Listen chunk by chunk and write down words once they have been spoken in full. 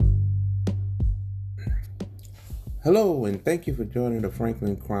Hello, and thank you for joining the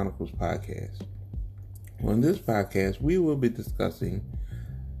Franklin Chronicles podcast. On this podcast, we will be discussing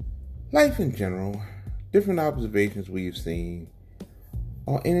life in general, different observations we've seen,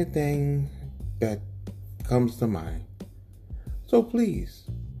 or anything that comes to mind. So please,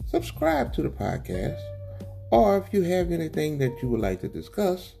 subscribe to the podcast, or if you have anything that you would like to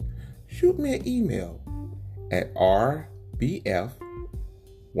discuss, shoot me an email at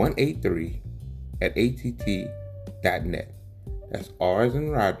rbf183@att.net. That's R as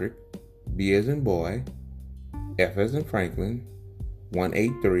in Roderick, B as in boy, F as in Franklin,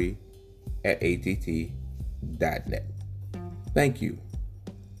 183@att.net. Thank you,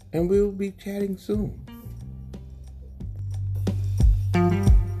 and we'll be chatting soon.